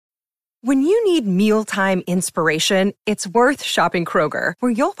When you need mealtime inspiration, it's worth shopping Kroger,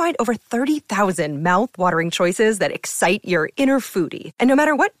 where you'll find over 30,000 mouth-watering choices that excite your inner foodie. And no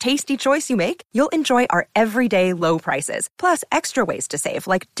matter what tasty choice you make, you'll enjoy our everyday low prices, plus extra ways to save,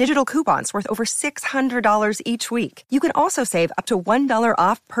 like digital coupons worth over $600 each week. You can also save up to $1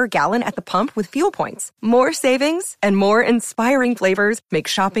 off per gallon at the pump with fuel points. More savings and more inspiring flavors make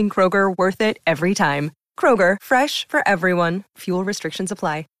shopping Kroger worth it every time. Kroger, fresh for everyone. Fuel restrictions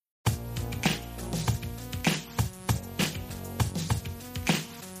apply.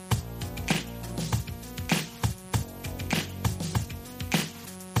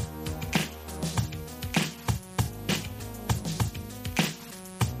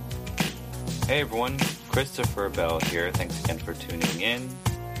 Hey everyone, Christopher Bell here. Thanks again for tuning in.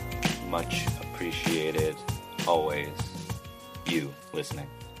 Much appreciated, always, you listening.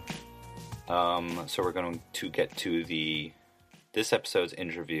 So we're going to get to this episode's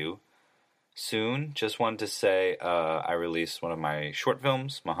interview soon. Just wanted to say I released one of my short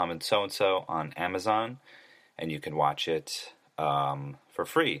films, Muhammad So-and-so, on Amazon, and you can watch it for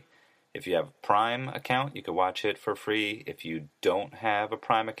free. If you have a Prime account, you can watch it for free. If you don't have a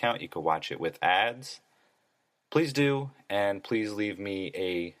Prime account, you can watch it with ads. Please do, and please leave me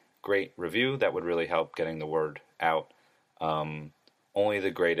a great review. That would really help getting the word out. Only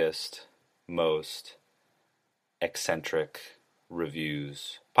the greatest, most eccentric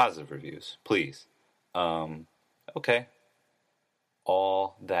reviews, positive reviews, please. Okay.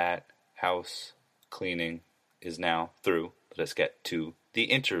 All that house cleaning is now through. Let us get to the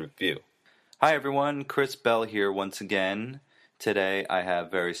interview. Hi everyone, Chris Bell here once again. Today I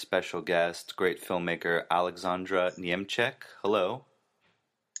have very special guest, great filmmaker Aleksandra Niemczyk. Hello.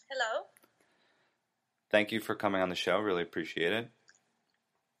 Hello. Thank you for coming on the show, really appreciate it.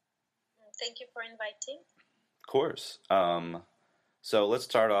 Thank you for inviting. Of course. So let's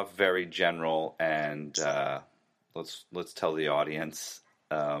start off very general and let's tell the audience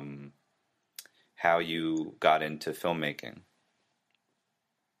how you got into filmmaking.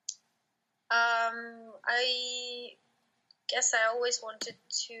 I guess I always wanted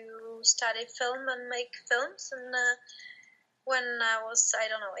to study film and make films, and when I was,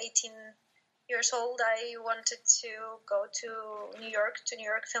 18 years old, I wanted to go to New York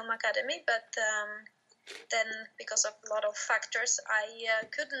Film Academy, but then because of a lot of factors, I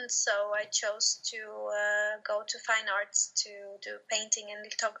couldn't, so I chose to go to fine arts to do painting and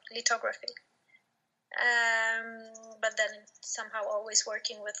lithography. But then somehow always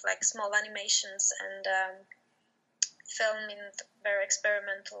working with like small animations and film in very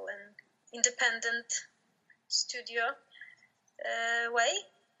experimental and independent studio way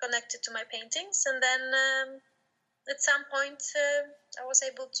connected to my paintings. And then at some point I was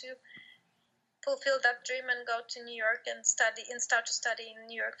able to fulfill that dream and go to New York and start to study in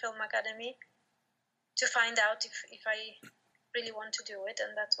New York Film Academy to find out if I really want to do it.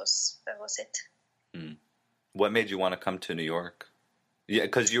 And that was it. Mm. What made you want to come to New York? Yeah,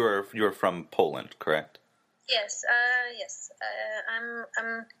 because you were from Poland, correct? Yes,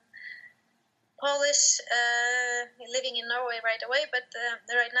 I'm Polish, living in Norway right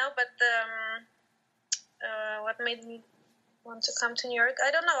now. But what made me want to come to New York?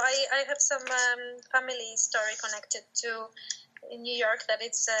 I don't know. I have some family story connected to New York that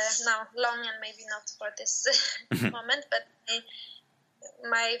it's now long and maybe not for this moment. But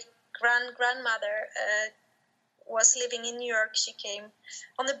my grandmother was living in New York. She came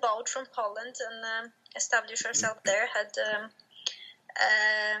on a boat from Poland and established herself there. Had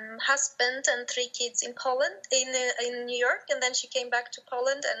husband and 3 kids in Poland, in New York, and then she came back to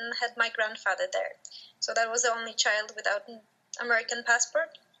Poland and had my grandfather there. So that was the only child without an American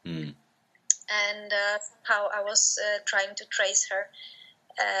passport. Mm. And somehow I was trying to trace her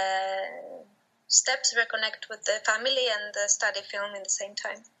steps, reconnect with the family, and study film in the same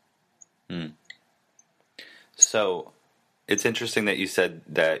time. Mm. So it's interesting that you said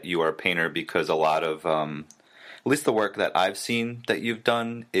that you are a painter, because a lot of, at least the work that I've seen that you've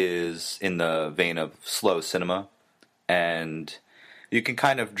done is in the vein of slow cinema, and you can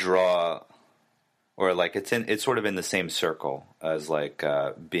kind of draw, or like it's sort of in the same circle as like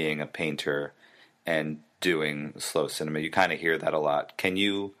being a painter and doing slow cinema. You kind of hear that a lot.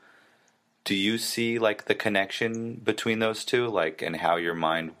 Do you see like the connection between those two, like, and how your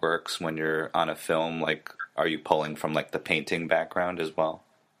mind works when you're on a film? Like, are you pulling from like the painting background as well?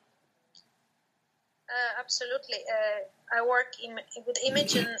 Absolutely. I work with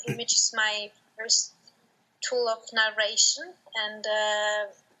image, and image is my first tool of narration, and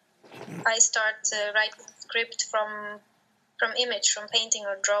I start writing script from image, from painting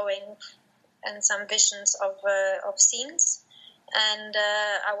or drawing, and some visions of scenes. and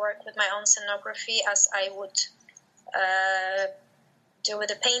I work with my own scenography as I would do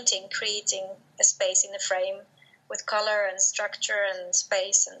with a painting, creating a space in a frame with color and structure and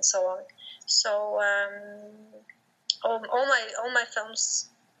space and so on. So all my films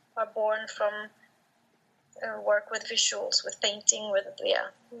are born from work with visuals, with painting, with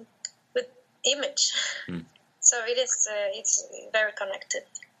image. So it is it's very connected.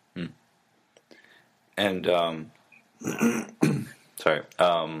 And sorry,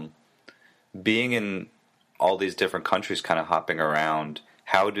 being in all these different countries, kind of hopping around,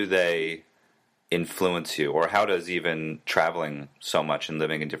 how do they influence you, or how does even traveling so much and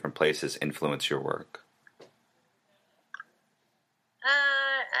living in different places influence your work?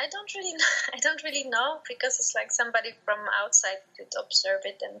 I don't really know, because it's like somebody from outside could observe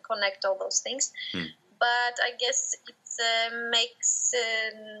it and connect all those things. But I guess it makes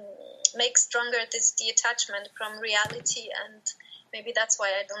stronger this detachment from reality, and maybe that's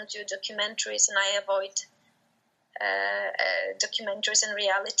why I don't do documentaries, and I avoid documentaries and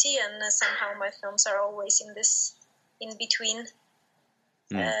reality, and somehow my films are always in this in-between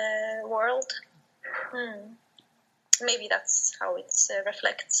world. Maybe that's how it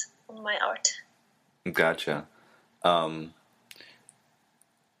reflects on my art. Gotcha. And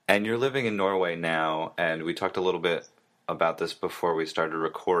you're living in Norway now, and we talked a little bit about this before we started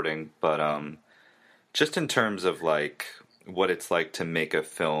recording, but just in terms of like what it's like to make a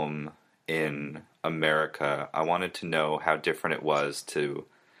film in America, I wanted to know how different it was to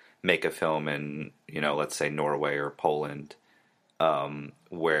make a film in, let's say Norway or Poland,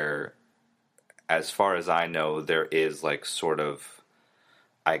 where, as far as I know, there is like sort of,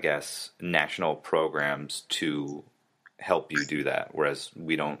 I guess, national programs to help you do that, whereas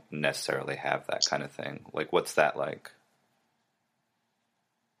we don't necessarily have that kind of thing. Like, what's that like?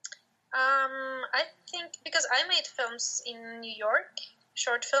 I think because I made films in New York,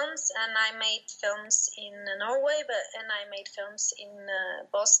 short films, and I made films in Norway, and I made films in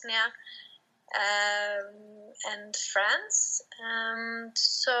Bosnia and France.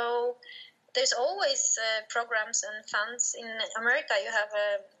 So there's always programs and funds. In America, you have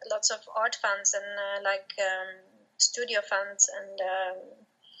lots of art funds and studio funds, and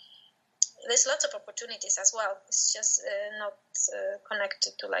there's lots of opportunities as well. It's just not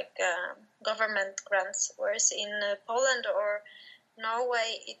connected to government grants. Whereas in Poland or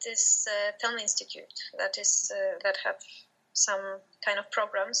Norway, it is Film Institute that have some kind of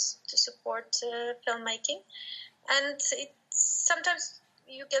programs to support filmmaking, and sometimes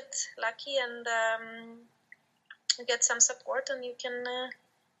you get lucky and you get some support, and you can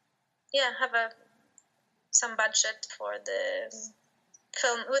have some budget for the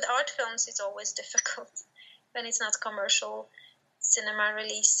film. With art films, it's always difficult when it's not commercial cinema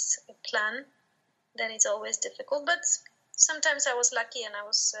release plan. Then it's always difficult, but sometimes I was lucky and I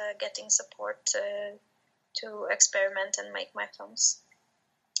was getting support to experiment and make my films.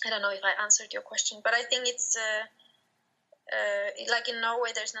 I don't know if I answered your question, but I think it's like in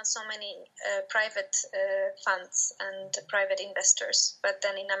Norway, there's not so many private funds and private investors, but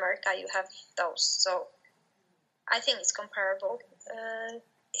then in America you have those. So I think it's comparable.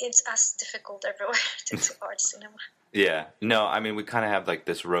 It's as difficult everywhere to do art cinema. Yeah. No, I mean, we kind of have like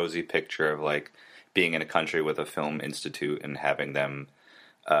this rosy picture of like being in a country with a film institute and having them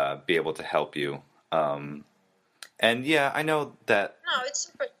be able to help you. And yeah, I know that... No, it's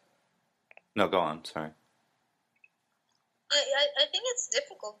super... No, go on. Sorry. I think it's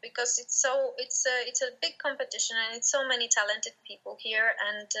difficult because it's a big competition, and it's so many talented people here,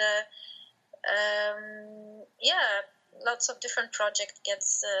 and lots of different project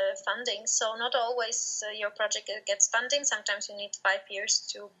gets funding. So not always your project gets funding. Sometimes you need 5 years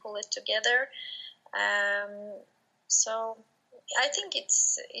to pull it together. So I think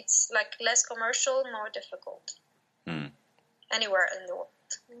it's like less commercial, more difficult anywhere in the world.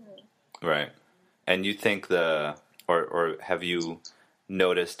 Right. And you think or have you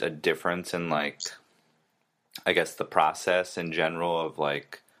noticed a difference in like, I guess, the process in general of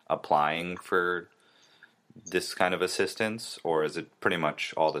like applying for this kind of assistance, or is it pretty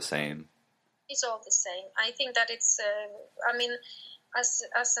much all the same? It's all the same. I think that it's, I mean, as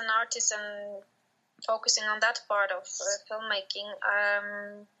an artist and focusing on that part of filmmaking,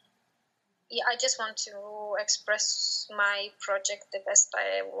 I just want to express my project the best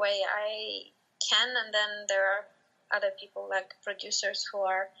way I can, and then there are other people like producers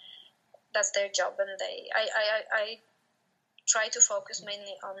that's their job, and I try to focus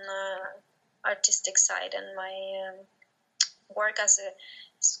mainly on artistic side and my work as a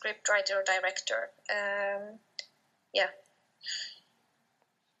scriptwriter or director.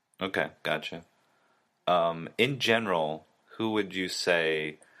 Okay, gotcha. In general, who would you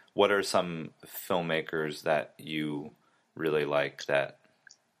say, what are some filmmakers that you really like that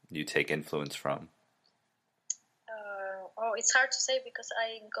you take influence from? It's hard to say because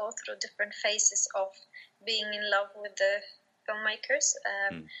I go through different phases of being in love with the filmmakers.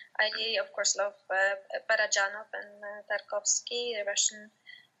 I, of course, love Barajanov and Tarkovsky, the Russian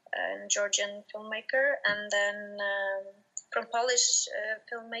and Georgian filmmaker. And then from Polish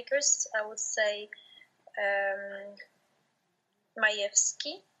filmmakers, I would say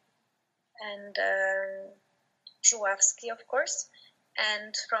Majewski and Żuławski, of course.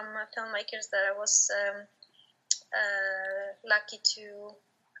 And from filmmakers that I was lucky to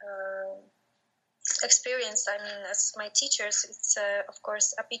experience, I mean, as my teachers, it's of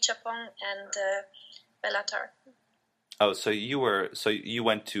course Apichatpong and Belatar. Oh, so you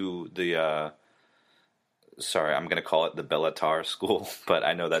went to the sorry, I'm going to call it the Belatar school, but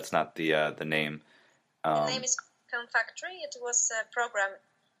I know that's not the name. The name is Film Factory. It was a program.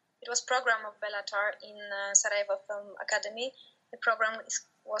 It was program of Belatar in Sarajevo Film Academy. The program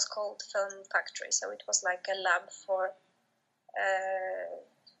was called Film Factory, so it was like a lab for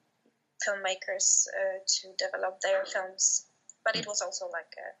filmmakers to develop their films. But it was also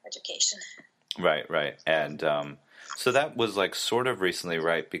like education. Right. And so that was like sort of recently,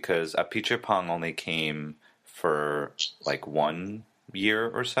 right? Because Apichatpong only came for like 1 year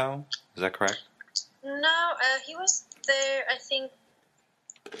or so. Is that correct? No, he was there, I think,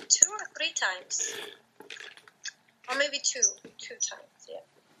 2 or 3 times. Or maybe two times, yeah.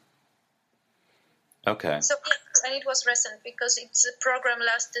 Okay. So, yeah, and it was recent because its program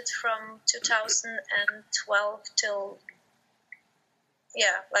lasted from 2012 till,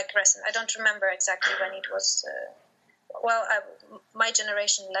 like recent. I don't remember exactly when it was. My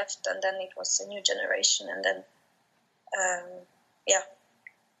generation left, and then it was a new generation, and then,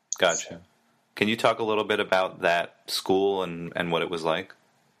 Gotcha. So, can you talk a little bit about that school and what it was like?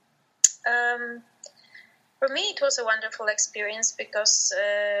 For me, it was a wonderful experience because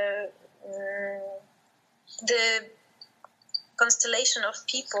the constellation of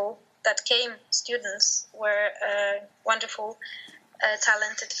people that came, students, were wonderful,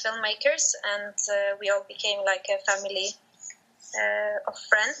 talented filmmakers, and we all became like a family of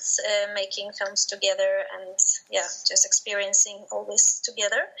friends, making films together and, just experiencing all this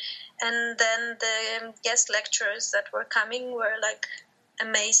together. And then the guest lecturers that were coming were like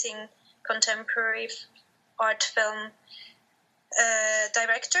amazing contemporary art film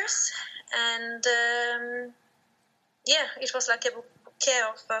directors, and it was like a bouquet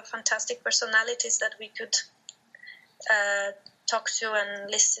of fantastic personalities that we could talk to and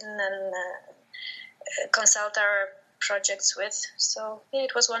listen and consult our projects with. So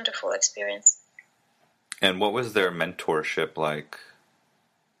it was a wonderful experience. And what was their mentorship like?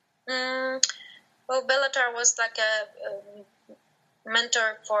 Well, Belatar was like a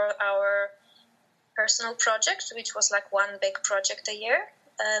mentor for our personal project, which was like one big project a year,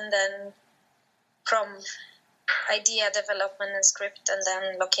 and then from idea development and script and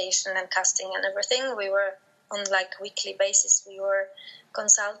then location and casting and everything, we were on like weekly basis, we were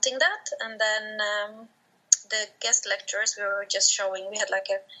consulting that. And then the guest lecturers, we were just showing, we had like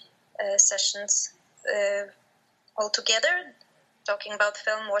a sessions all together, talking about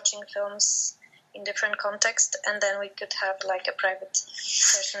film, watching films in different contexts, and then we could have like a private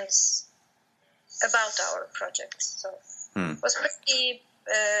sessions about our project. So it was pretty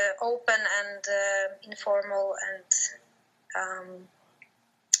open and informal and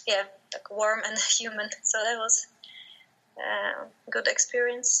like warm and human. So that was a good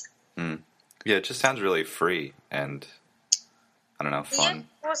experience. Yeah, it just sounds really free and, I don't know, fun. Yeah,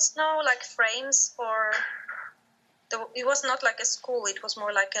 there was no like frames for... It was not like a school. It was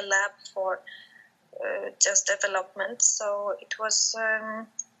more like a lab for just development. So it was,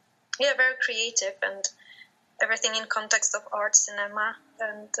 very creative and everything in context of art, cinema,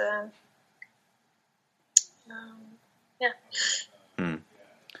 and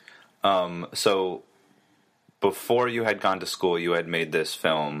So before you had gone to school, you had made this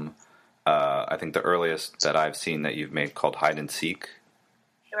film, I think the earliest that I've seen that you've made, called Hide and Seek.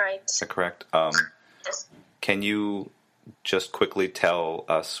 Right. Is that correct? Yes. Can you just quickly tell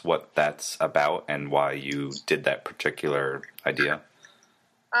us what that's about and why you did that particular idea?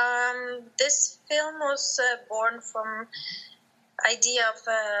 This film was born from idea of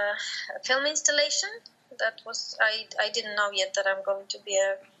a film installation. That was I didn't know yet that I'm going to be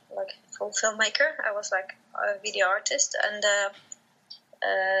a full filmmaker. I was like a video artist, and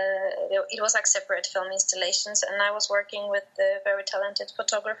it was like separate film installations. And I was working with the very talented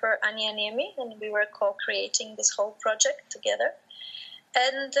photographer Ania Niemi, and we were co-creating this whole project together.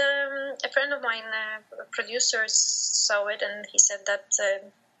 And a friend of mine, producers, saw it, and he said that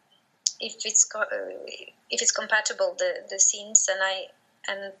if it's compatible, the scenes,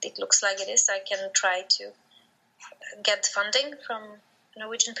 and it looks like it is, I can try to get funding from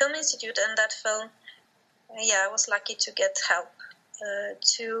Norwegian Film Institute. And that film, I was lucky to get help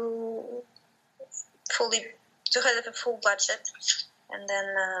to have a full budget. And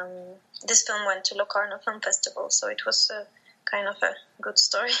then this film went to Locarno Film Festival, so it was kind of a good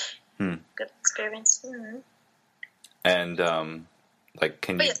story, good experience. Mm-hmm. And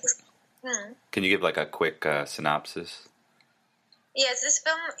can you give like a quick synopsis? Yes, this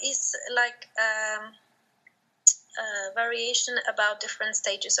film is like a variation about different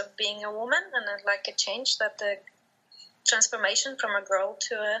stages of being a woman, and like a change, that the transformation from a girl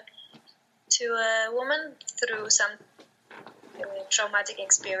to a woman through some traumatic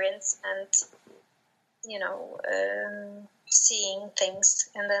experience, and seeing things,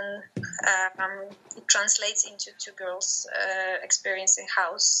 and then it translates into two girls experiencing a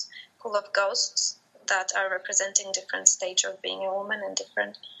house full of ghosts that are representing different stage of being a woman and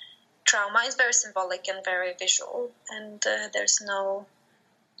different trauma. It's very symbolic and very visual, and there's no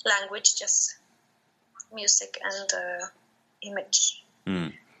language, just music and image.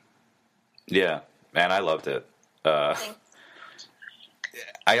 Yeah, man, I loved it.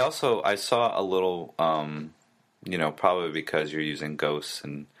 I saw a little, probably because you're using ghosts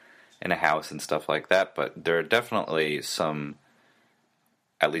and in a house and stuff like that, but there are definitely some,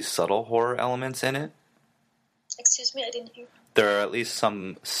 at least subtle horror elements in it. Excuse me, I didn't hear. There are at least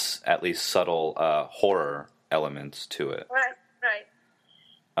some, subtle horror elements to it. Right.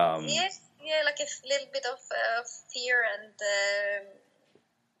 Like a little bit of fear and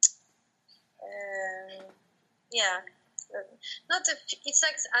not it's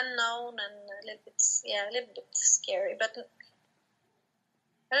like unknown and a little bit scary, but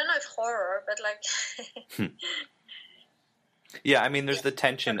I don't know if horror, but like Yeah, I mean, there's the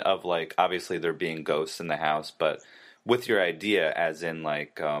tension of like, obviously there being ghosts in the house, but with your idea, as in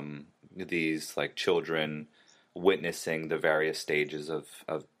like these like children witnessing the various stages of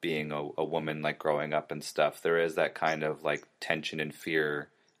being a woman, like growing up and stuff, there is that kind of like tension and fear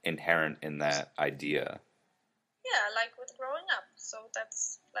inherent in that idea. Yeah, like with growing up. So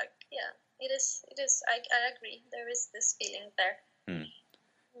that's like, it is. I agree. There is this feeling there.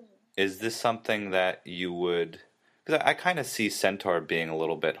 Is this something that you would? Because I kind of see Centaur being a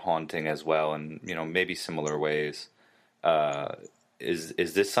little bit haunting as well, and maybe similar ways.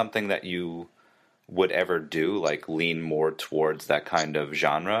 Is this something that you would ever do? Like lean more towards that kind of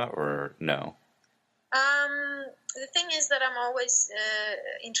genre, or no? The thing is that I'm always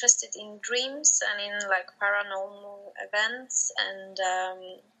interested in dreams and in like paranormal events and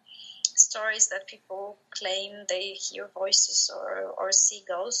stories that people claim they hear voices or see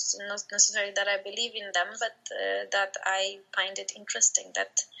ghosts. Not necessarily that I believe in them, but that I find it interesting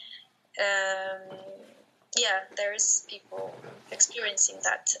that there is people experiencing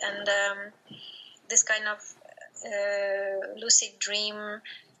that, and this kind of lucid dream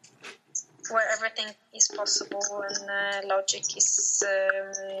where everything is possible and logic is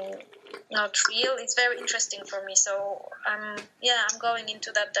not real. It's very interesting for me. So I'm going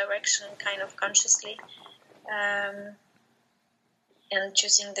into that direction kind of consciously, and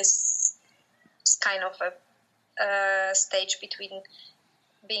choosing this kind of a stage between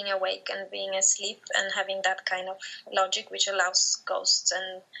being awake and being asleep, and having that kind of logic which allows ghosts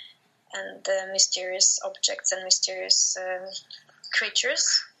and mysterious objects and mysterious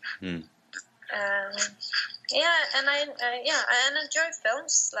creatures. And I enjoy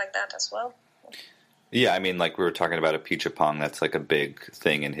films like that as well. Yeah, I mean, like we were talking about Apichatpong, that's like a big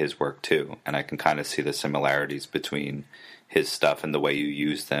thing in his work too, and I can kind of see the similarities between his stuff and the way you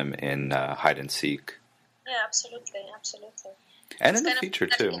use them in Hide and Seek. Yeah, absolutely. And it's in the feature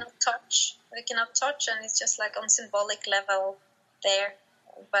too. We cannot touch, and it's just like on symbolic level there,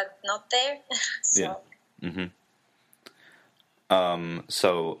 but not there. So. Yeah. Mm-hmm.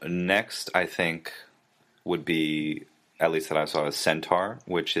 So next, I think, would be, at least that I saw, is Centaur,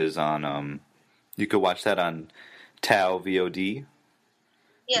 which is on, you could watch that on Tao VOD.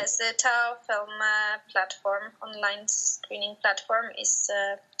 Yes, the Tao film platform, online screening platform, is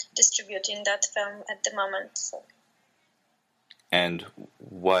distributing that film at the moment. So. And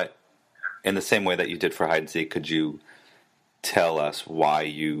what, in the same way that you did for Hide and Seek, could you tell us why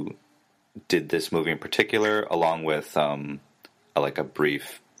you did this movie in particular, along with like a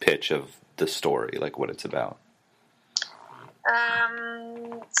brief pitch of the story, like what it's about?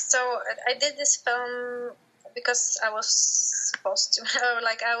 So I did this film because I was supposed to, or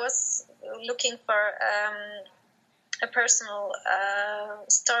like I was looking for a personal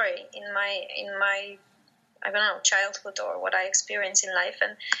story in my I don't know, childhood or what I experienced in life.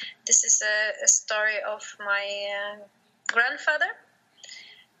 And this is a story of my grandfather.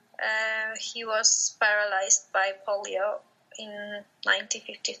 He was paralyzed by polio in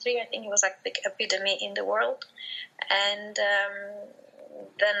 1953. I think it was like a big epidemic in the world. And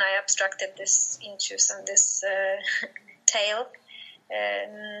then I abstracted this into this tale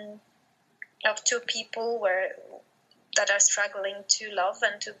of two people that are struggling to love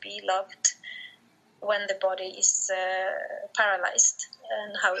and to be loved when the body is paralyzed,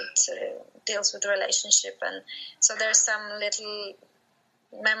 and how it deals with relationship. And so there's some little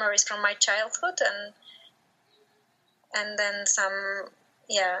memories from my childhood, and then some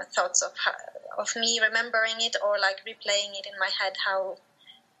thoughts of me remembering it or like replaying it in my head how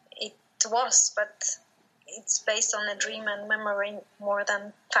it was, but it's based on a dream and memory more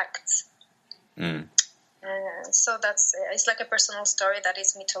than facts. So it's like a personal story that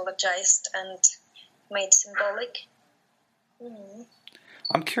is mythologized and made symbolic.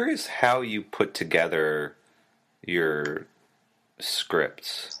 I'm curious how you put together your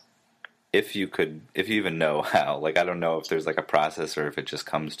scripts, if you even know how. Like, I don't know if there's like a process or if it just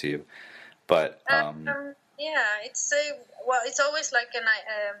comes to you, but it's always like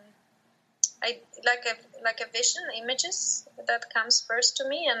I like a vision, images that comes first to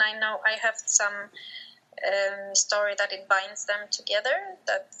me, and I know I have some story that it binds them together.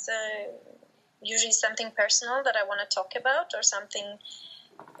 That's usually something personal that I want to talk about, or something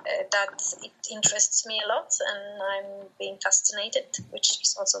that it interests me a lot, and I'm being fascinated, which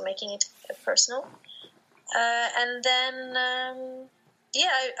is also making it personal. And then,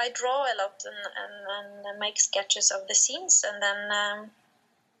 I draw a lot and make sketches of the scenes, and then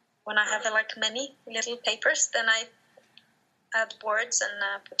when I have like many little papers, then I add words and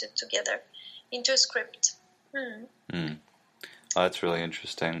put it together into a script. Oh, that's really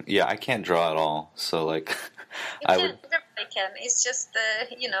interesting. Yeah, I can't draw at all, so like, Everybody can. It's just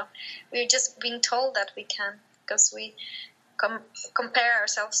we're just being told that we can, because we compare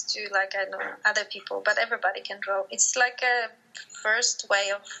ourselves to like other people, but everybody can draw. It's like a first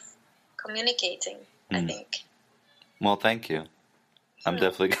way of communicating, I think. Well, thank you. I'm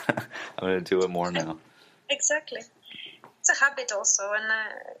definitely I'm gonna do it more now. Exactly. It's a habit also, and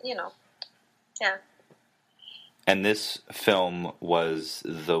yeah. And this film was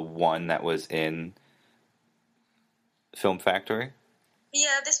the one that was in Film Factory?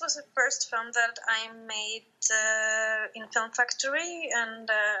 Yeah, this was the first film that I made in Film Factory, and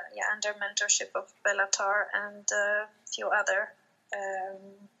under mentorship of Bellatar and a few other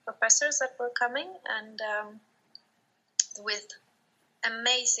professors that were coming, and with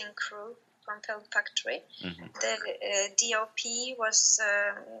amazing crew from Film Factory. The DOP was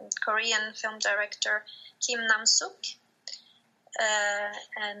Korean film director Kim Nam-suk,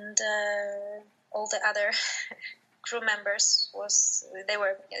 and all the other crew members they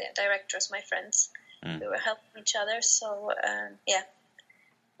were directors, my friends. We were helping each other, so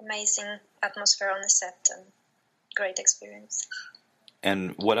amazing atmosphere on the set and great experience.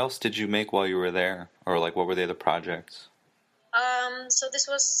 And what else did you make while you were there, or like what were the other projects? So this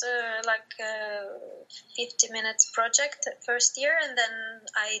was like a 50 minutes project first year, and then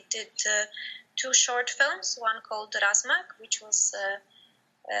I did 2 short films, one called Razmak, which was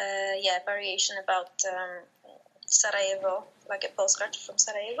a variation about Sarajevo, like a postcard from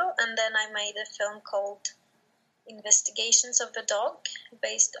Sarajevo, and then I made a film called Investigations of the Dog,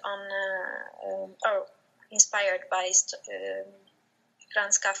 based on or inspired by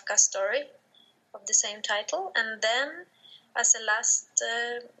Franz Kafka's story of the same title. And then as a last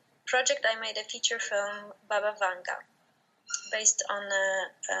project, I made a feature film, Baba Vanga, based on a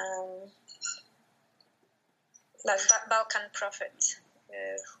Balkan prophet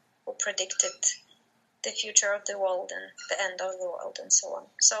who predicted the future of the world and the end of the world and so on.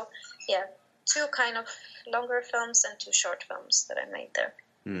 So, 2 kind of longer films and 2 short films that I made there.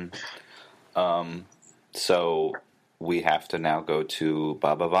 So we have to now go to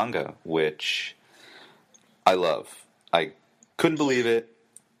Baba Vanga, which I love. I couldn't believe it.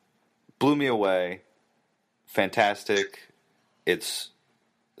 Blew me away. Fantastic. It's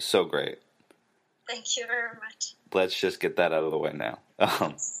so great. Thank you very much. Let's just get that out of the way now.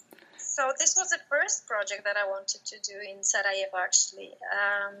 So this was the first project that I wanted to do in Sarajevo, actually.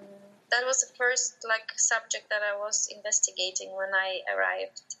 That was the first subject that I was investigating when I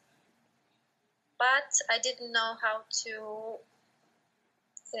arrived. But I didn't know how to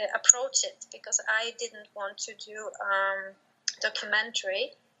approach it, because I didn't want to do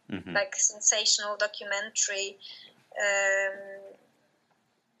documentary, like sensational documentary.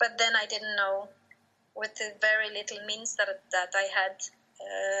 But then I didn't know with the very little means that I had.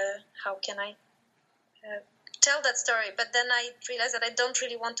 How can I tell that story? But then I realized that I don't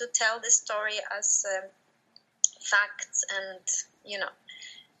really want to tell this story as facts and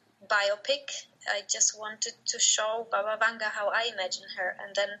biopic. I just wanted to show Baba Vanga how I imagine her,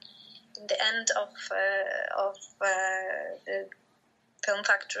 and then in the end of the film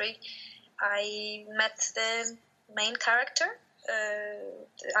factory, I met the main character,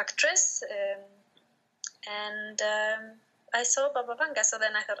 the actress, and I saw Baba Vanga. So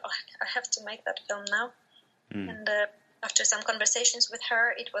then I thought, I have to make that film now. And after some conversations with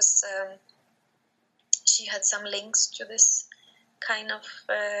her, it was she had some links to this kind of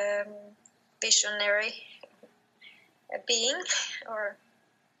visionary being, or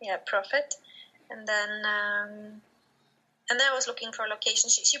prophet. And then I was looking for a location.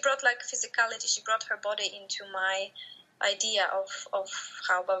 She brought like physicality. She brought her body into my idea of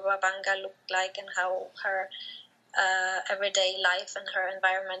how Baba Vanga looked like and how her everyday life and her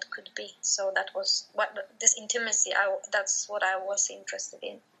environment could be. So that was this intimacy. That's what I was interested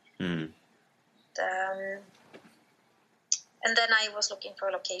in. And then I was looking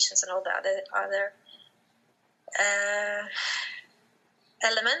for locations and all the other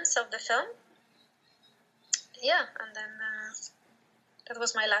elements of the film. Yeah, and then that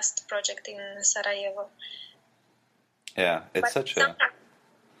was my last project in Sarajevo. Yeah, it's such a...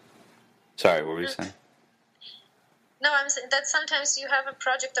 Sorry, what were you saying? No, I'm saying that sometimes you have a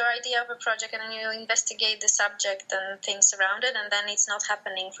project or idea of a project and then you investigate the subject and things around it, and then it's not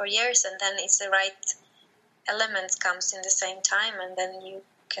happening for years, and then it's the right element comes in the same time, and then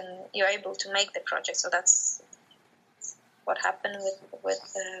you're able to make the project. So that's what happened with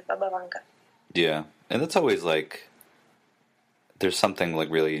Baba Vanga. Yeah, and that's always like, there's something like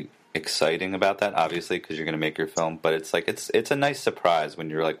really exciting about that, obviously, because you're going to make your film, but it's like it's a nice surprise when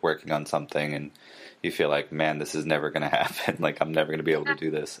you're like working on something and you feel like, man, this is never going to happen. Like, I'm never going to be able to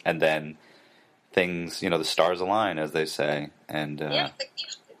do this. And then things, the stars align, as they say. And yeah, it's a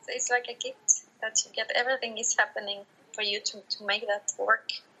gift. It's like a gift that you get. Everything is happening for you to make that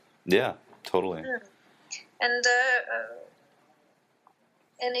work. Yeah, totally. And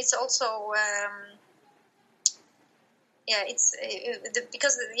it's also it's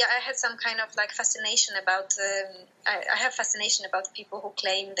because I had some kind of like fascination about I have fascination about people who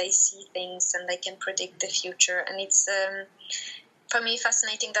claim they see things and they can predict the future, and it's for me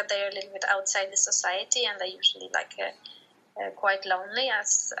fascinating that they're a little bit outside the society, and they're usually like quite lonely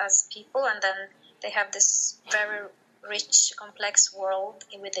as people, and then they have this very rich, complex world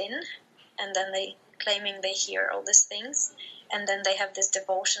within, and then they claiming they hear all these things, and then they have this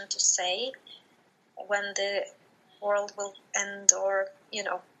devotion to say when the world will end, or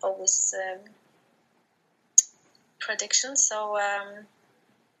all this prediction. So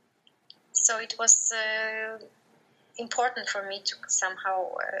it was important for me to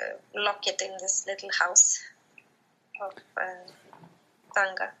somehow lock it in this little house of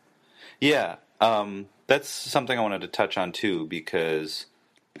Vanga. Yeah, that's something I wanted to touch on too, because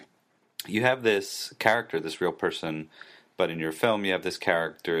you have this character, this real person, but in your film you have this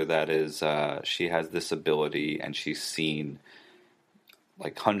character that is, she has this ability, and she's seen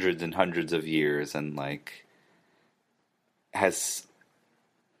like hundreds and hundreds of years, and like has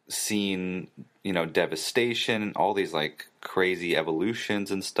seen, devastation and all these like crazy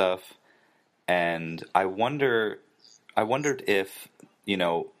evolutions and stuff. And I wondered if,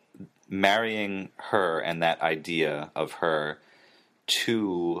 marrying her and that idea of her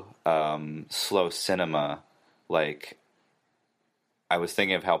to slow cinema, like, I was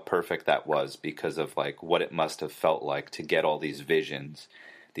thinking of how perfect that was, because of like what it must have felt like to get all these visions,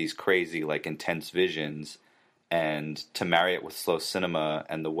 these crazy, like, intense visions, and to marry it with slow cinema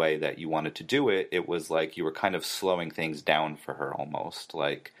and the way that you wanted to do it. It was like you were kind of slowing things down for her almost.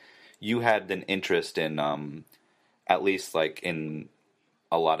 Like, you had an interest in, at least like in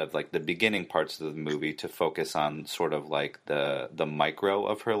a lot of like the beginning parts of the movie, to focus on sort of like the micro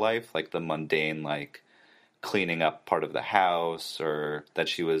of her life, like the mundane, like cleaning up part of the house or that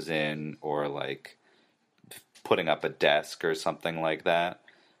she was in, or like putting up a desk or something like that.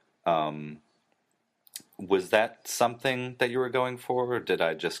 Was that something that you were going for, or did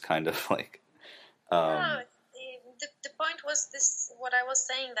I just kind of like... No, the point was this, what I was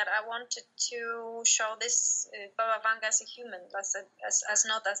saying, that I wanted to show this Baba Vanga as a human, as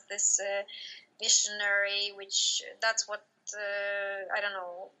not as this visionary, which that's what, I don't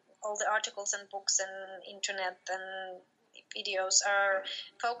know, all the articles and books and internet and videos are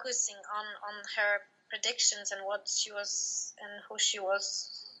focusing on her predictions and what she was and who she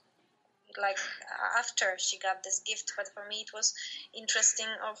was, like, after she got this gift. But for me it was interesting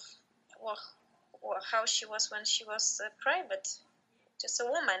of, well, how she was when she was private, just a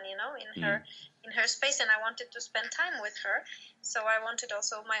woman, in her space, and I wanted to spend time with her. So I wanted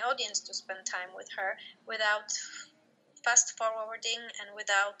also my audience to spend time with her without fast forwarding and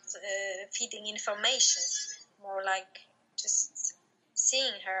without feeding information, more like just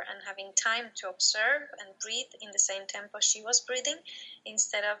seeing her and having time to observe and breathe in the same tempo she was breathing,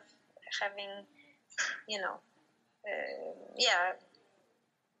 instead of having,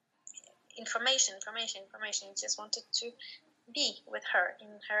 information. I just wanted to be with her in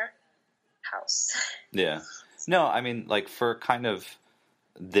her house. Yeah. No, I mean, like, for kind of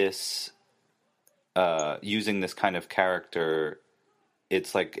this, using this kind of character,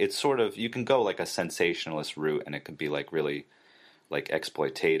 it's like, it's sort of, you can go like a sensationalist route and it could be like really like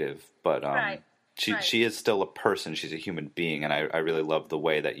exploitative, but Right. she is still a person. She's a human being, and I really love the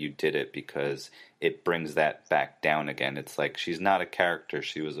way that you did it, because it brings that back down again. It's like, she's not a character,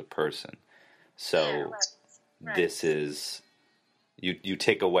 she was a person. So Yeah, right. this is, you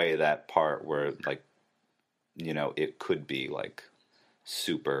take away that part where, like, it could be like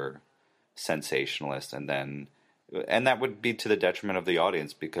super sensationalist, and that would be to the detriment of the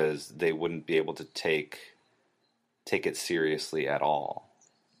audience, because they wouldn't be able to take it seriously at all.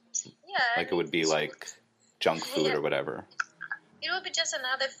 Yeah, Like, it would be like junk food or whatever. It would be just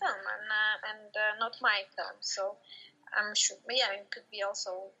another film, and not my film. So I'm sure, it could be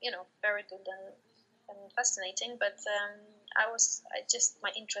also, very good and fascinating. But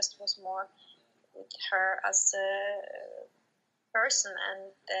my interest was more with her as a person,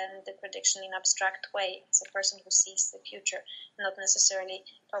 and then the prediction in abstract way. It's a person who sees the future, not necessarily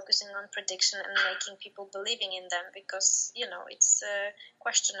focusing on prediction and making people believing in them, because it's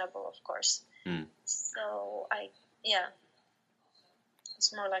questionable, of course. So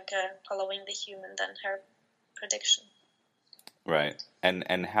it's more like following the human than her prediction. Right.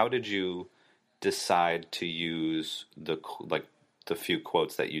 And how did you decide to use the few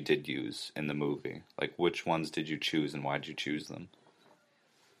quotes that you did use in the movie? Like, which ones did you choose, and why did you choose them?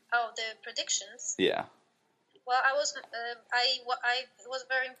 Oh, the predictions? Yeah. Well, it was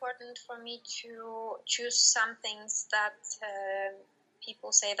very important for me to choose some things that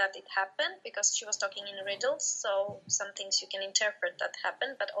people say that it happened, because she was talking in riddles, so some things you can interpret that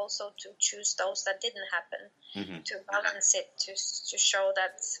happened, but also to choose those that didn't happen, to balance it, to show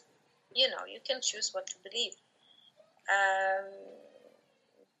that, you can choose what to believe.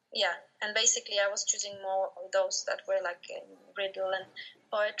 And basically I was choosing more of those that were like riddle and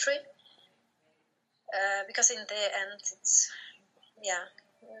poetry, because in the end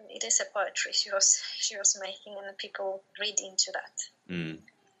it is a poetry she was making, and people read into that.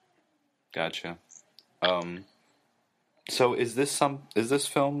 Gotcha. So is this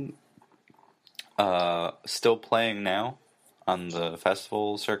film still playing now on the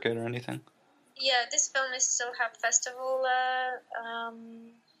festival circuit or anything? Yeah, this film is still have festival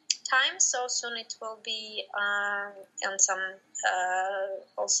time, so soon it will be on some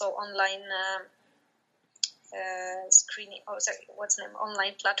also online screening.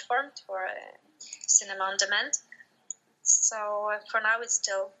 Online platform for cinema on demand. So for now, it's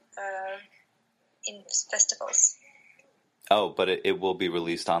still in festivals. Oh, but it will be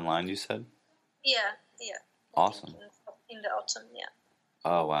released online, you said? Yeah. Awesome. In the autumn, yeah.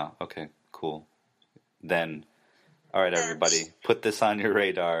 Oh, wow. Okay, cool. Then, all right, everybody, put this on your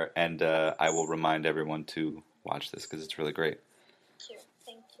radar, and I will remind everyone to watch this, because it's really great.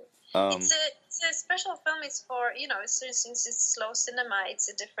 Thank you. It's a special film. It's for, since it's slow cinema, it's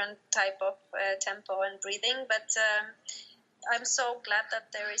a different type of tempo and breathing, but I'm so glad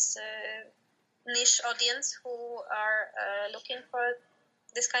that there is a niche audience who are looking for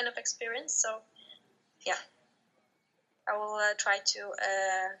this kind of experience. So, yeah, I will try to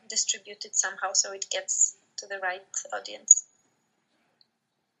distribute it somehow so it gets to the right audience.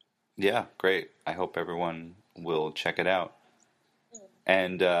 Yeah, great. I hope everyone will check it out.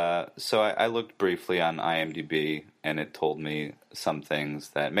 And so I looked briefly on IMDb, and it told me some things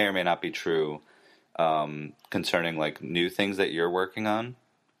that may or may not be true concerning like new things that you're working on.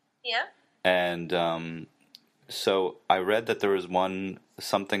 Yeah. And so I read that there was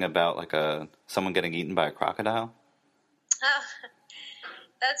something about like someone getting eaten by a crocodile.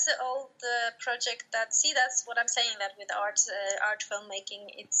 That's an old project. That's what I'm saying. That with art filmmaking,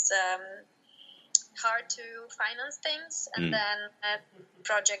 it's hard to finance things, and then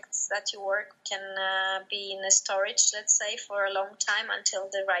projects that you work can be in a storage, let's say, for a long time until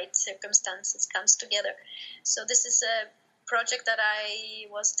the right circumstances comes together. So this is a project that I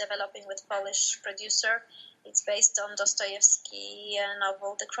was developing with Polish producer. It's based on Dostoevsky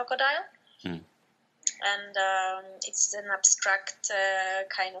novel The Crocodile. and it's an abstract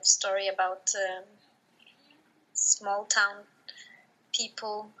kind of story about small town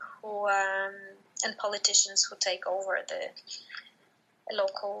people who and politicians who take over the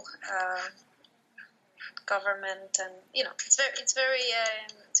local government, and it's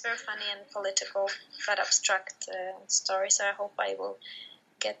very funny and political, but abstract story. So I hope I will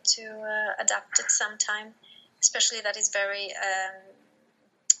get to adapt it sometime, especially that is very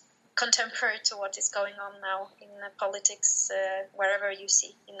contemporary to what is going on now in politics wherever you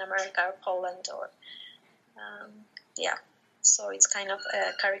see, in America or Poland or so it's kind of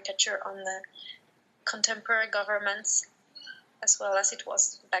a caricature on the contemporary governments as well as it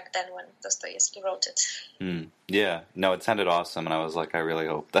was back then when Dostoevsky wrote it. Yeah, no, it sounded awesome, and I was like, I really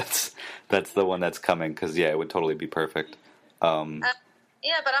hope that's the one that's coming, because it would totally be perfect. But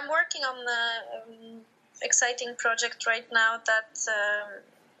I'm working on the exciting project right now that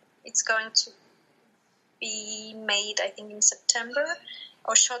it's going to be made, I think, in September,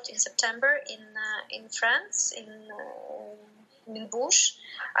 or shot in September in France, in Bourges,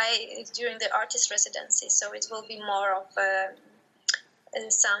 during the artist residency. So it will be more of a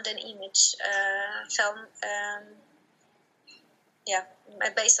sound and image film,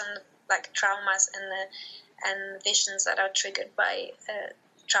 based on like traumas and visions that are triggered by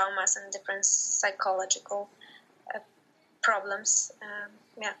traumas and different psychological problems.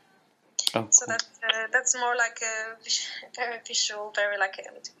 Oh, so cool. That's more like a very visual,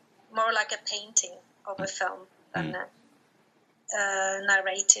 more like a painting of a film than a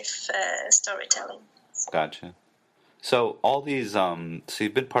narrative storytelling. Gotcha. So all these, so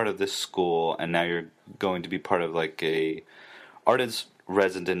you've been part of this school, and now you're going to be part of like a artist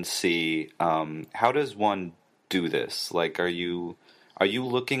residency. How does one do this? Like, are you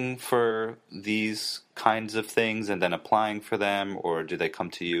looking for these kinds of things and then applying for them, or do they come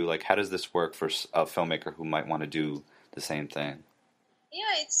to you? Like, how does this work for a filmmaker who might want to do the same thing?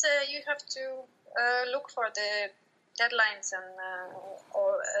 Yeah, it's you have to look for the deadlines and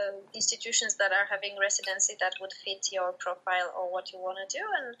or institutions that are having residency that would fit your profile or what you want to do,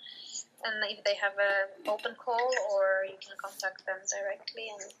 and if they have an open call, or you can contact them directly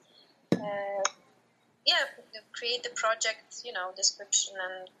and create the project, description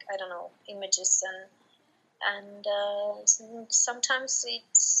and images and sometimes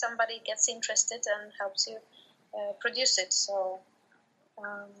somebody gets interested and helps you produce it. So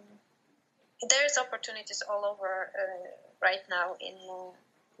there's opportunities all over right now in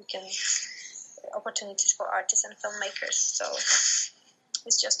opportunities for artists and filmmakers. So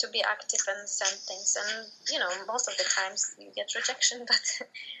it's just to be active and send things, and most of the times you get rejection, but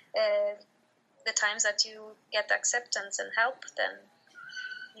the times that you get acceptance and help, then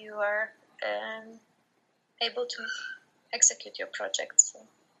you are able to execute your project. So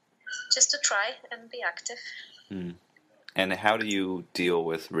just to try and be active. And how do you deal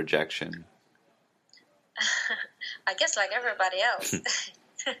with rejection? I guess like everybody else.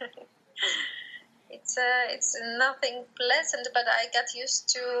 It's nothing pleasant, but I got used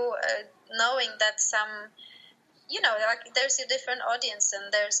to knowing that some, like there's a different audience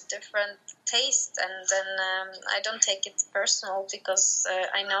and there's different taste, and then I don't take it personal, because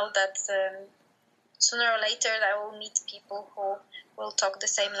I know that sooner or later I will meet people who will talk the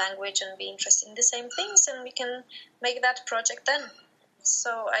same language and be interested in the same things, and we can make that project then.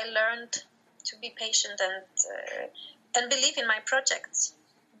 So I learned to be patient and believe in my projects.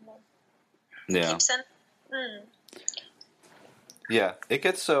 Yeah. Yeah, it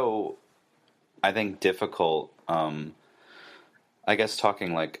gets so, I think, difficult. I guess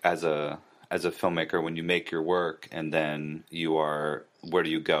talking like as a filmmaker, when you make your work and then where do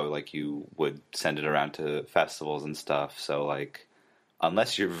you go? Like, you would send it around to festivals and stuff. So like,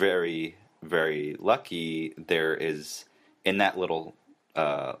 unless you're very, very lucky, there is, in that little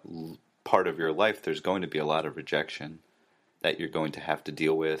part of your life, there's going to be a lot of rejection that you're going to have to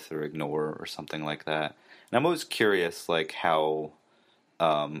deal with or ignore or something like that. And I'm always curious, like, how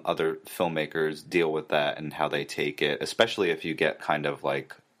other filmmakers deal with that and how they take it, especially if you get kind of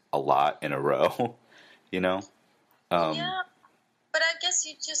like a lot in a row, Yeah, but I guess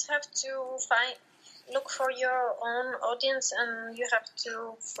you just have to look for your own audience, and you have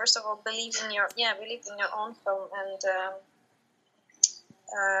to first of all believe in your own film, and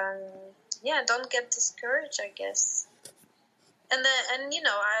don't get discouraged, I guess. And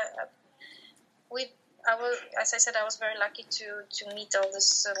as I said, I was very lucky to meet all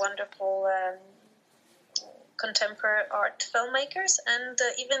this wonderful contemporary art filmmakers, and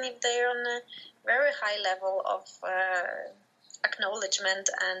even if they're on a very high level of acknowledgement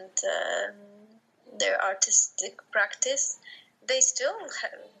and their artistic practice, they still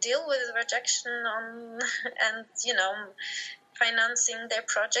deal with rejection on and financing their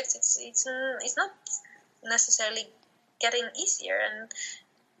projects. It's not necessarily getting easier, and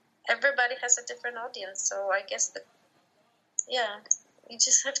everybody has a different audience. So I guess you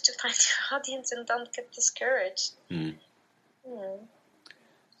just have to find your audience and don't get discouraged.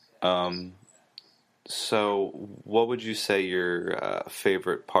 So what would you say your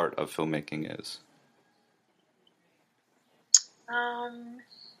favorite part of filmmaking is?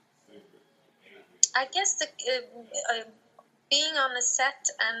 I guess the being on a set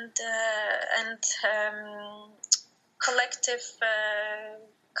and collective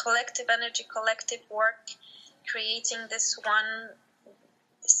energy, collective work, creating this one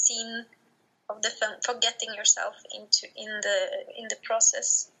scene of the film, forgetting yourself in the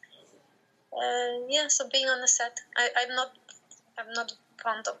process. So being on the set, I'm not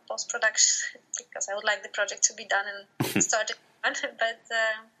fond of post-production because I would like the project to be done and started. But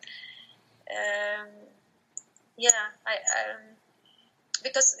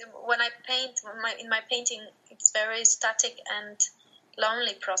because when I paint, in my painting, it's very static and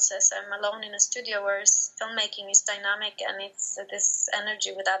lonely process. I'm alone in a studio, whereas filmmaking is dynamic and it's this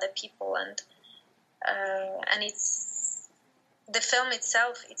energy with other people, and it's the film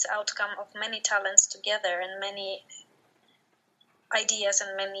itself. It's outcome of many talents together and many ideas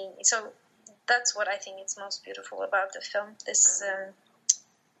and so that's what I think is most beautiful about the film, this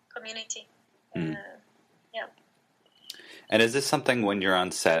community. And is this something when you're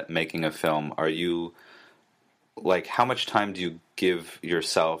on set making a film, are you like, how much time do you give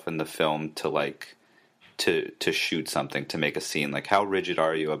yourself in the film to shoot something, to make a scene? Like, how rigid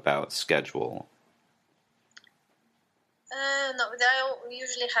are you about schedule? No, I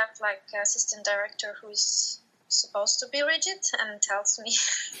usually have like an assistant director who's supposed to be rigid and tells me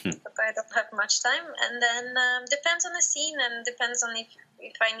that I don't have much time, and then depends on the scene and depends on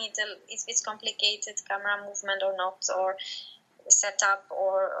if I need if it's complicated camera movement or not, or setup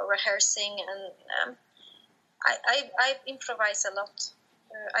or rehearsing, and I improvise a lot.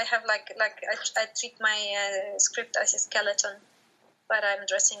 I have like I treat my script as a skeleton, but I'm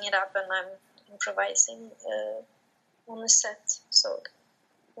dressing it up and I'm improvising on the set. So.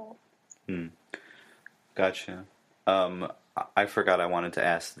 Yeah. Gotcha. I forgot I wanted to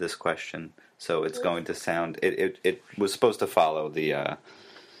ask this question, so it's going to sound. It was supposed to follow the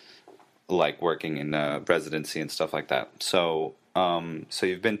like working in residency and stuff like that. So so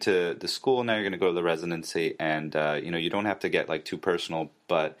you've been to the school, now you're going to go to the residency, and you don't have to get like too personal,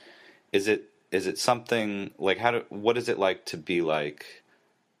 but is it something like what is it like to be like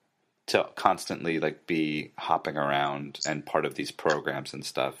to constantly like be hopping around and part of these programs and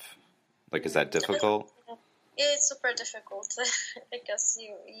stuff? Like, is that difficult? It's super difficult because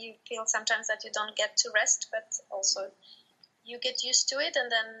you feel sometimes that you don't get to rest, but also you get used to it, and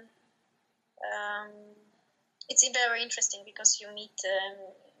then it's very interesting because you meet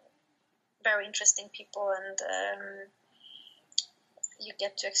very interesting people, and you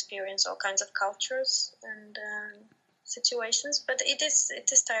get to experience all kinds of cultures and situations. But it is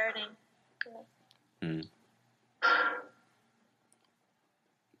tiring.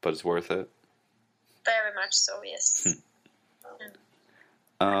 But it's worth it. Very much so, yes.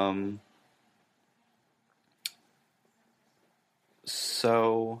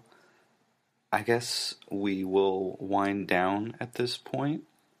 So I guess we will wind down at this point.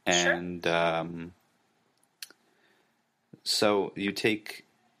 And sure. So you take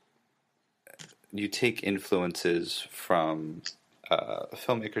influences from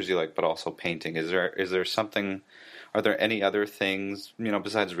filmmakers you like, but also painting. Is there something? Are there any other things,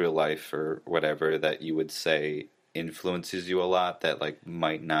 besides real life or whatever, that you would say influences you a lot that like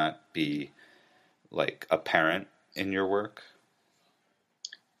might not be like apparent in your work?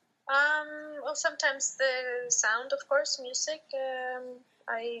 Well, sometimes the sound, of course, music.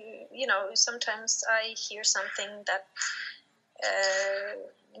 Sometimes I hear something that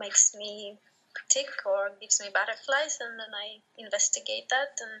makes me tick or gives me butterflies, and then I investigate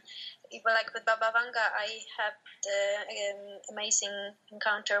that. And even like with Baba Vanga, I had the amazing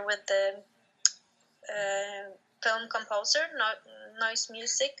encounter with the film composer, noise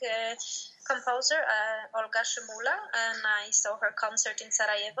music composer, Olga Szymula, and I saw her concert in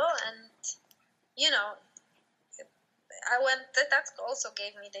Sarajevo, and I went. That also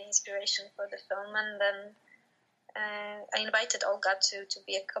gave me the inspiration for the film, and then I invited Olga to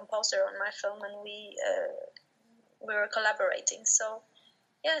be a composer on my film, and we were collaborating. So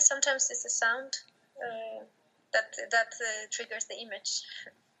yeah, sometimes it's the sound that triggers the image.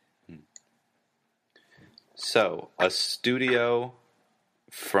 So a studio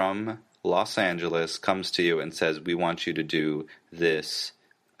from Los Angeles comes to you and says, we want you to do this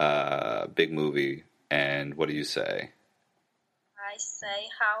big movie, and what do you say? I say,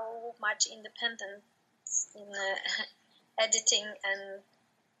 how much independence in editing and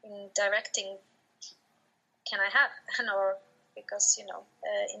in directing can I have? Or because, in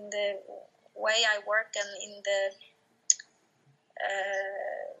the way I work and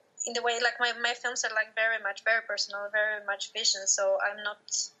in the way, like, my films are like very personal, very much vision. So I'm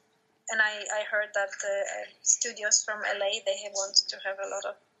not, and I heard that studios from LA, they want to have a lot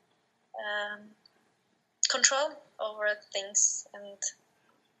of control over things, and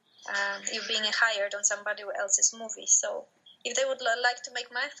you being hired on somebody else's movie. So if they would like to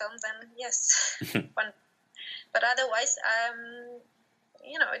make my film, then yes. But otherwise,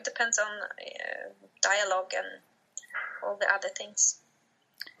 it depends on dialogue and all the other things.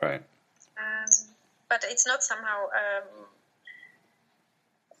 Right. But it's not somehow.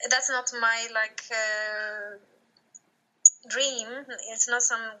 That's not my dream. It's not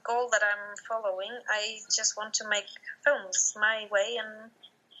some goal that I'm following. I just want to make films my way and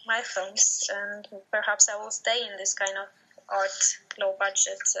my films, and perhaps I will stay in this kind of art, low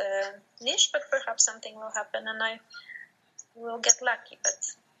budget niche. But perhaps something will happen, and I will get lucky.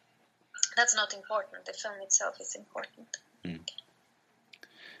 But that's not important. The film itself is important.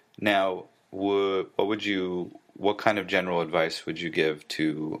 Now, what kind of general advice would you give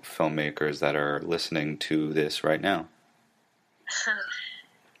to filmmakers that are listening to this right now?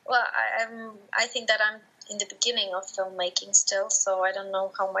 Well, I think that I'm in the beginning of filmmaking still, so I don't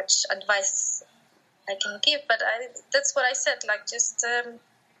know how much advice I can give, but that's what I said, like, just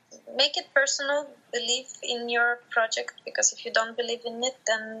make it personal, believe in your project, because if you don't believe in it,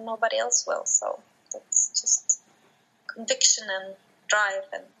 then nobody else will. So that's just conviction and drive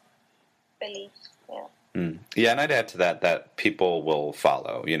and belief. Yeah, and I'd add to that people will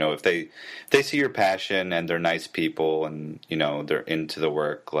follow. If they see your passion and they're nice people and they're into the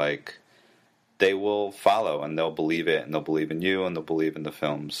work, like, they will follow and they'll believe it and they'll believe in you and they'll believe in the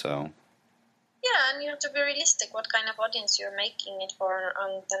film. So yeah, and you have to be realistic. What kind of audience you're making it for?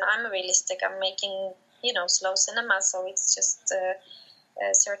 And then I'm realistic. I'm making slow cinema, so it's just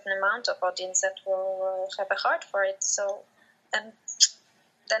a certain amount of audience that will have a heart for it. So and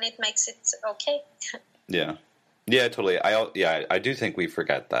then it makes it okay. Yeah, totally. I do think we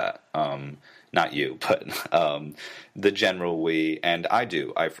forget that. Not you, but the general we, and I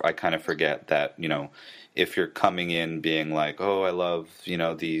do. I kind of forget that, if you're coming in being like, oh, I love,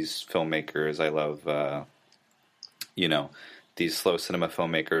 these filmmakers, I love, these slow cinema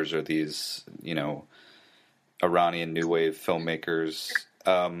filmmakers or these, Iranian new wave filmmakers,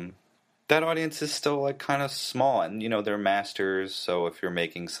 that audience is still, like, kind of small, and, they're masters, so if you're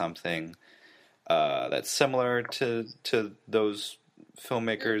making something that's similar to those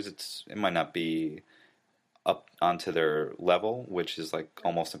filmmakers, it might not be up onto their level, which is, like,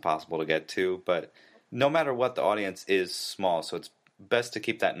 almost impossible to get to, but no matter what, the audience is small, so it's best to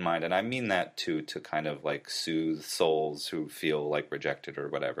keep that in mind, and I mean that too, to kind of, like, soothe souls who feel, like, rejected or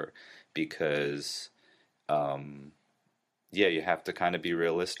whatever, because you have to kind of be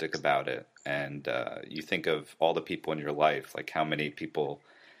realistic about it, and you think of all the people in your life, like, how many people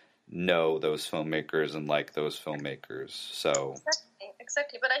know those filmmakers and like those filmmakers. So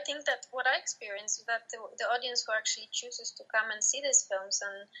exactly. But I think that what I experienced is that the audience who actually chooses to come and see these films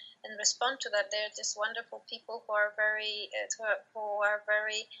and respond to that, they're just wonderful people who are very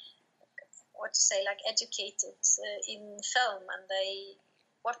educated in film, and they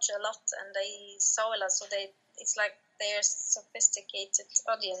watch a lot and they saw a lot, so it's like they're sophisticated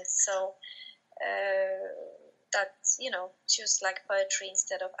audience. So that choose like poetry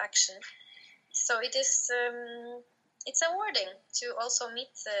instead of action. So it is it's rewarding to also meet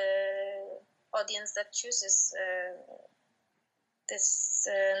the audience that chooses this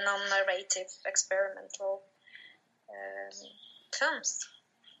non-narrative experimental films,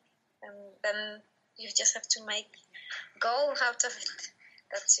 and then you just have to make goal out of it,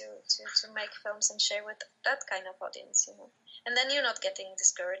 that to make films and share with that kind of audience, And then you're not getting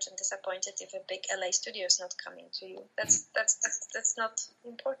discouraged and disappointed if a big LA studio is not coming to you. That's not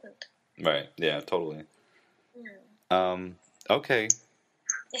important. Right. Yeah. Totally. Okay.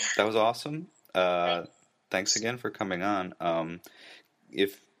 Yeah. That was awesome. Thanks again for coming on.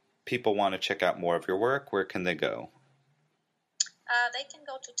 If people want to check out more of your work, where can they go? They can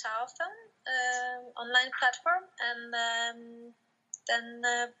go to Tower Film online platform, and then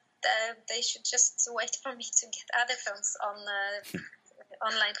they should just wait for me to get other films on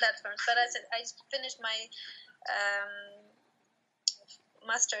online platforms. But as I finished my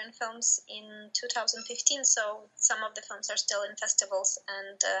master in films in 2015, so some of the films are still in festivals,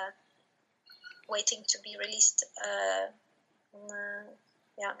 and waiting to be released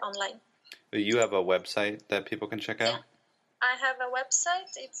online. You have a website that people can check out? Yeah. I have a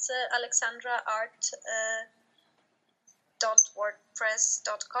website. It's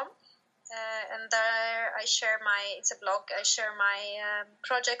aleksandraart.wordpress.com. And there I share it's a blog, I share my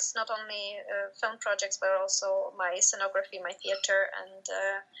projects, not only film projects, but also my scenography, my theater, and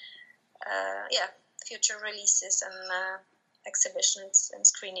future releases and exhibitions and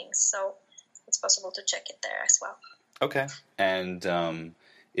screenings. So it's possible to check it there as well. Okay. And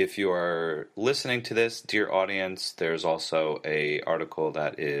if you are listening to this, dear audience, there's also a article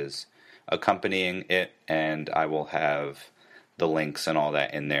that is accompanying it, and I will have the links and all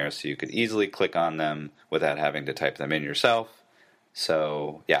that in there, so you could easily click on them without having to type them in yourself.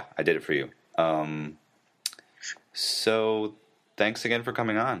 So, yeah, I did it for you. So, thanks again for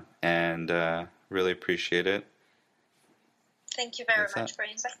coming on, and really appreciate it. Thank you very much for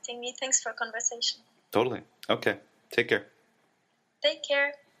inviting me. Thanks for conversation. Totally. Okay. Take care. Take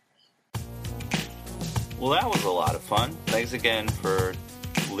care. Well, that was a lot of fun. Thanks again for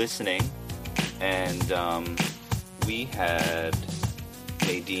listening. And we had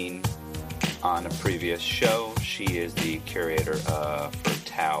Nadine on a previous show. She is the curator for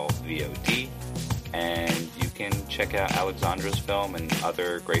Tau VOD. And you can check out Aleksandra's film and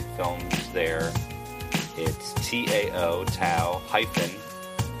other great films there. It's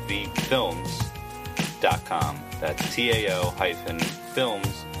tao-films.com. That's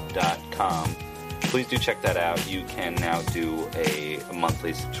tao-films.com. Please do check that out. You can now do a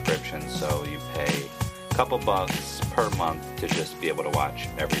monthly subscription, so you pay a couple bucks per month to just be able to watch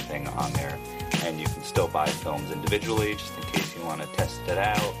everything on there. And you can still buy films individually, just in case you want to test it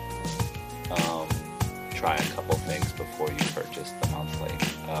out. Try a couple things before you purchase the monthly.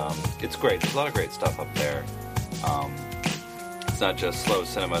 It's great. There's a lot of great stuff up there. It's not just slow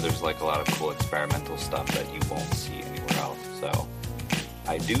cinema. There's like a lot of cool experimental stuff that you won't see anywhere else. So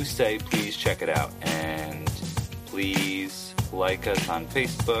I do say please check it out, and please like us on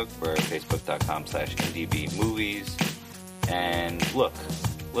Facebook. We're facebook.com/ndbmovies. And look,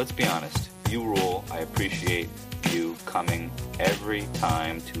 let's be honest. You rule. I appreciate you coming every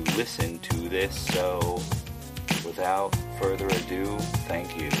time to listen to this. So without further ado,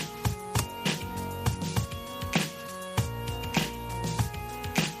 thank you.